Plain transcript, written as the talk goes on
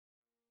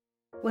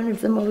One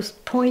of the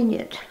most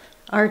poignant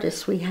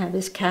artists we have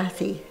is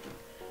Kathy.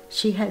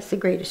 She has the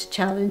greatest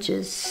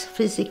challenges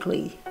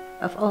physically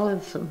of all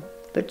of them,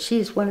 but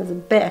she's one of the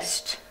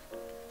best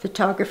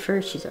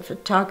photographers. She's a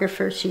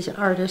photographer, she's an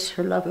artist,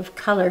 her love of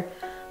color.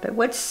 But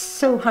what's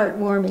so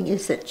heartwarming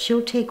is that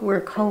she'll take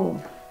work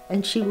home,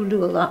 and she will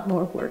do a lot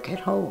more work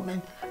at home,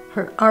 and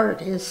her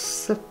art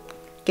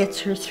gets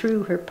her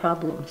through her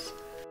problems.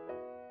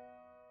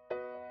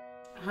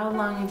 How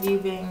long have you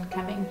been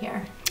coming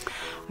here?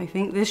 I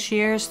think this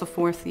year is the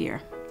 4th year.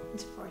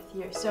 It's 4th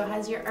year. So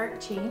has your art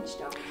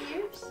changed over the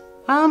years?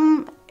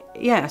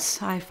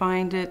 Yes, I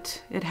find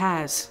it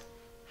has.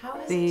 How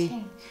has it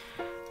changed?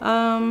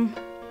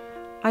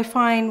 I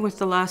find with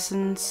the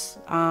lessons,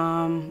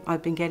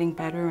 I've been getting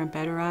better and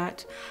better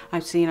at.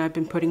 I've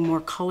been putting more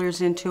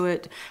colors into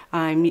it.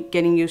 I'm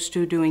getting used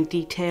to doing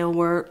detail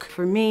work.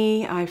 For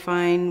me, I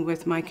find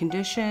with my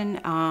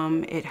condition,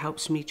 it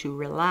helps me to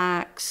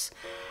relax.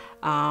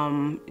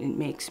 It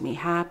makes me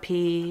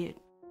happy.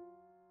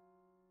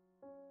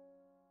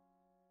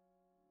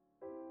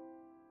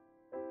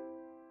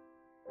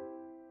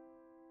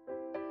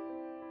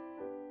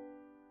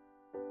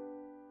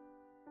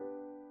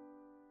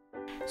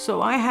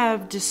 So I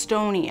have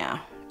dystonia.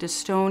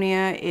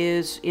 Dystonia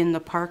is in the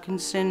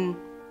Parkinson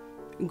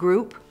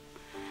group.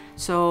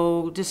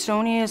 So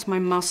dystonia is my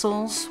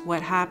muscles.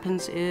 What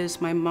happens is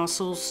my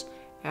muscles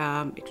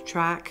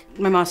contract.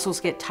 My muscles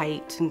get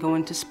tight and go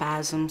into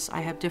spasms. I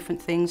have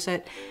different things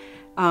that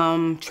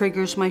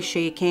triggers my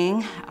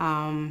shaking,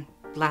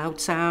 loud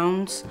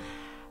sounds,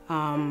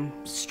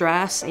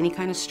 stress, any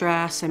kind of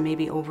stress. I may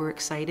be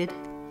overexcited.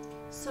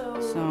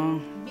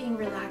 So being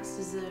relaxed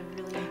is a really important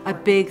a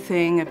big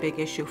thing, a big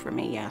issue for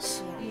me,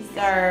 yes. These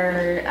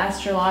are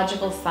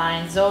astrological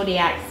signs,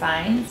 zodiac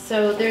signs.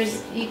 So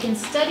you can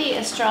study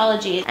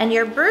astrology, and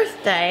your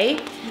birthday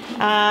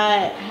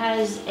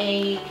has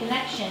a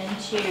connection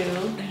to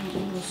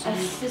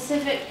a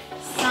specific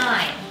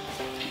sign.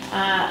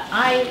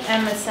 I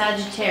am a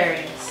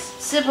Sagittarius.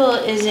 Sybil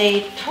is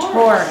a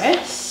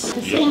Taurus.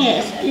 The thing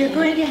is, you're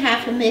going to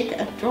have to make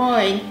a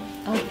drawing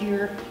of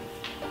your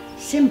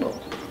symbol.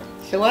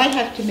 So I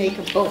have to make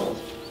a bowl.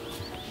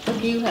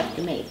 What do you have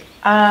to make?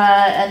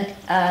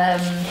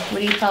 What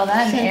do you call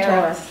that?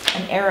 Centaur.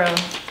 An arrow.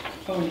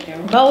 Bow and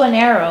arrow. Bow and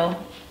arrow.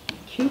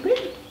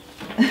 Cupid?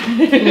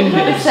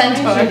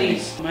 Centaur.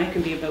 Mine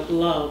could be about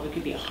love. It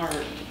could be a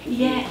heart.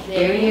 Yeah,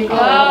 there you go.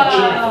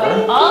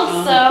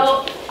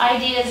 Also,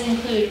 ideas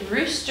include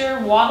rooster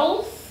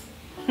waddles,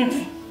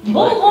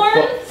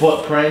 bullhorns.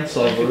 Footprints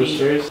of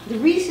roosters. The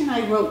reason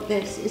I wrote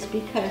this is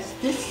because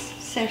this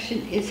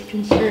session is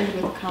concerned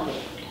with color.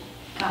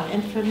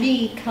 And for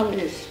me, color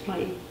is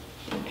my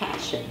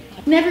passion.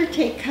 Never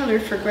take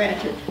color for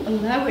granted.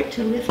 Allow it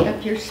to lift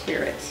up your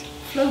spirits.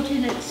 Float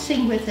in it,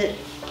 sing with it,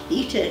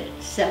 eat it,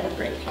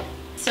 celebrate it.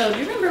 So do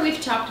you remember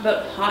we've talked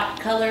about hot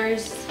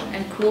colors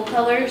and cool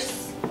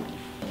colors?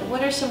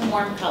 What are some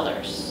warm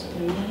colors?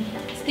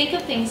 Think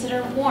of things that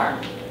are warm.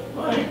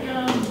 Like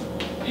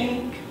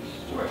pink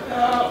or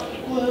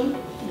blue.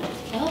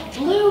 Well,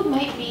 blue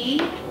might be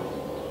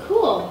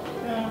cool.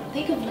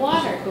 Think of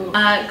water.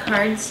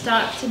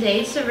 Cardstock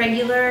today, so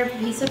regular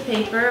piece of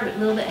paper, a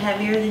little bit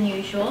heavier than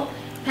usual.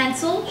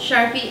 Pencil,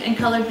 Sharpie, and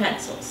colored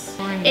pencils.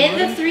 In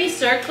the 3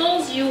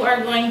 circles, you are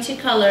going to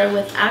color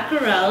with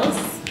aquarelles,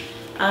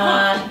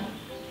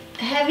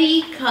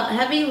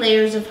 heavy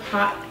layers of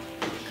hot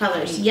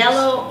colors,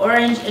 yellow,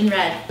 orange, and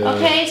red.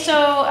 Okay,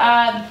 so,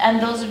 and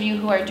those of you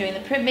who are doing the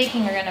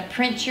printmaking are gonna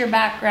print your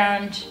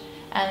background,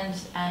 and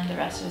the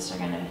rest of us are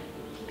gonna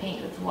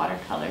paint with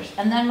watercolors,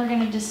 and then we're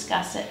going to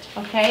discuss it.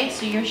 Okay,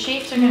 so your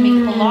shapes are going to be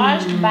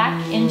collaged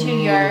back into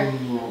your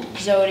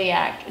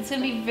zodiac. It's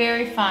going to be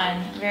very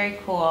fun, very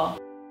cool.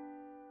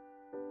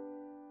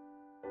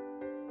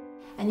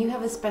 And you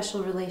have a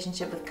special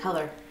relationship with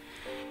color.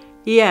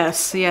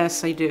 Yes,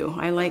 I do.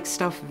 I like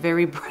stuff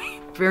very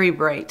bright, very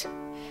bright.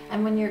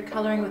 And when you're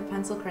coloring with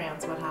pencil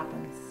crayons, what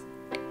happens?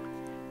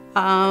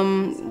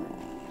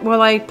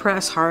 Well, I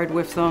press hard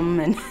with them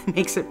and it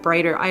makes it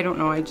brighter. I don't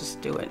know, I just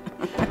do it.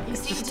 You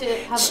seem to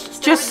have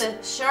with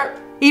a sharp...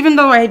 Even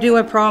though I do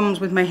have problems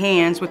with my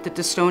hands with the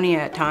dystonia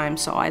at times,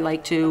 so I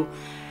like to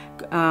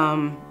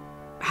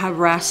have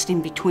rest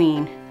in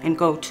between and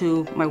go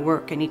to my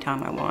work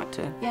anytime I want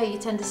to. Yeah, you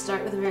tend to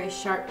start with a very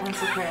sharp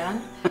pencil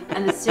crayon,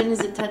 and as soon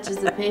as it touches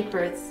the paper,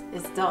 it's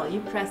dull.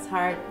 You press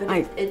hard, but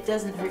it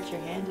doesn't hurt your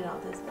hand at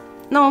all, does it?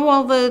 No,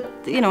 well,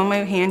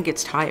 my hand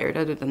gets tired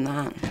other than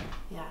that.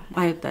 Yeah.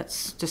 I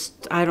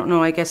don't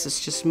know, I guess it's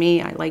just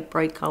me. I like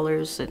bright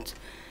colors.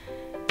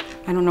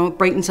 I don't know, it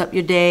brightens up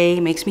your day,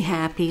 makes me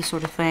happy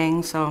sort of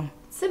thing, so.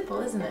 Simple,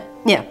 isn't it?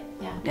 Yeah.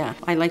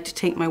 I like to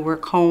take my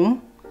work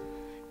home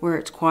where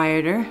it's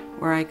quieter,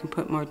 where I can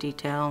put more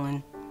detail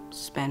and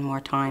spend more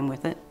time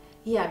with it.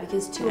 Yeah,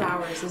 because 2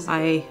 hours is...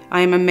 I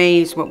am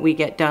amazed what we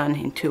get done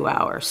in 2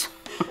 hours.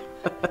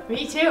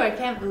 Me too, I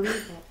can't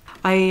believe it.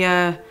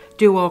 I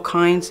do all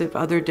kinds of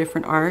other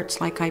different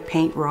arts, like I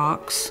paint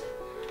rocks.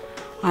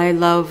 I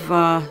love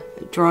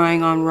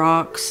drawing on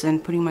rocks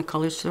and putting my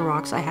colors to the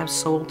rocks. I have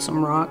sold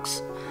some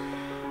rocks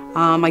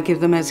I give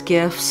them as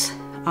gifts.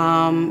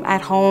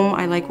 At home,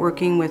 I like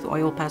working with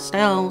oil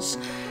pastels,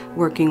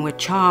 working with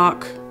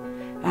chalk,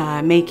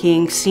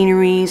 making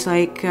sceneries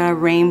like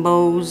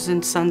rainbows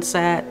and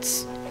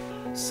sunsets.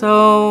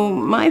 So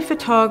my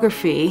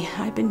photography,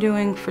 I've been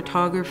doing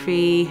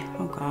photography,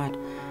 oh God,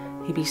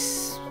 maybe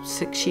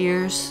 6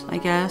 years, I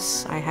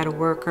guess. I had a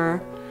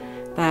worker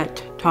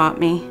that taught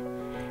me.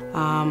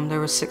 There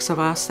were 6 of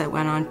us that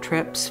went on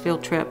trips,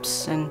 field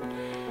trips, and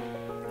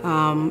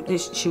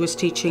she was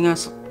teaching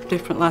us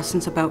different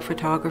lessons about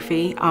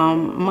photography.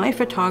 My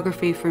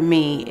photography for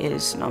me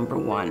is number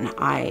one.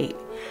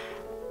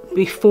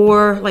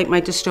 Before, like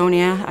my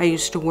dystonia, I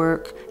used to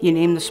work, you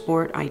name the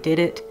sport, I did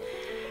it.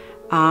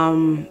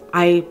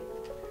 I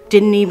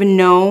didn't even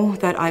know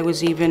that I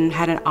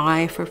had an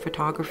eye for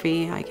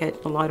photography. I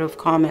get a lot of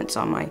comments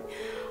on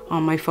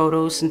my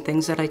photos and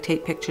things that I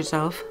take pictures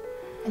of.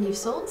 And you've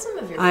sold some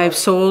of your I've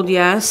photos. sold,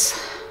 yes,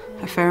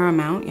 a fair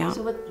amount, yeah.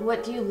 So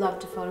what do you love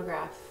to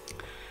photograph?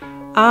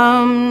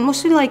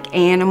 Mostly like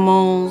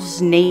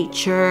animals,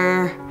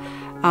 nature,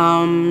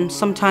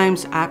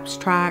 sometimes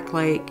abstract,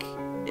 like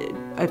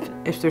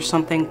if there's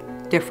something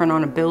different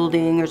on a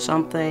building or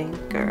something.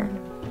 Or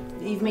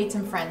You've made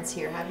some friends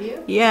here, have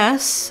you?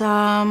 yes,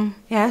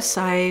 yes,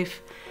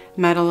 I've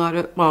met a lot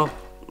of, well,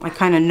 I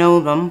kind of know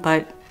them,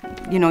 but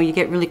you know, you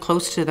get really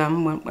close to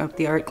them with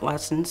the art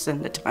lessons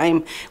and the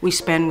time we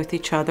spend with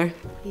each other.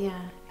 Yeah.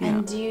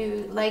 And do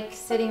you like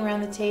sitting around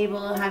the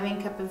table, having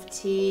a cup of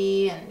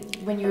tea, and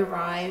when you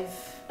arrive?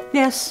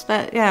 Yes,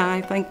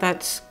 I think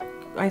that's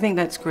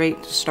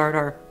great to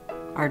start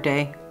our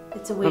day.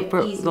 It's a way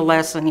of easing. The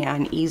lesson, yeah,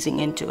 and easing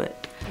into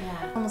it.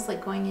 Yeah, almost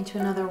like going into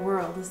another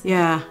world, isn't it?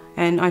 Yeah,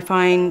 and I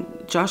find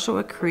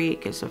Joshua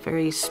Creek is a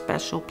very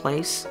special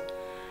place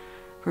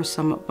for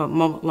a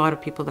lot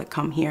of people that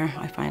come here.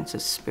 I find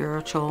it's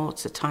spiritual.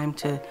 It's a time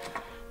to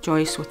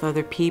rejoice with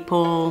other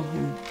people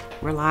and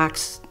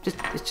relax.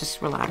 It's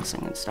just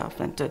relaxing and stuff,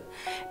 and to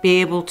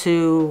be able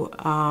to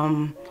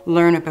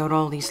learn about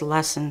all these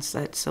lessons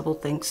that Sybil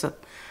thinks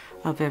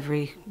of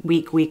every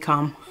week we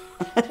come.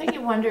 I think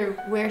you wonder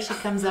where she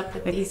comes up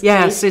with these.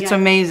 Yes, it's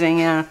amazing,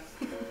 yeah.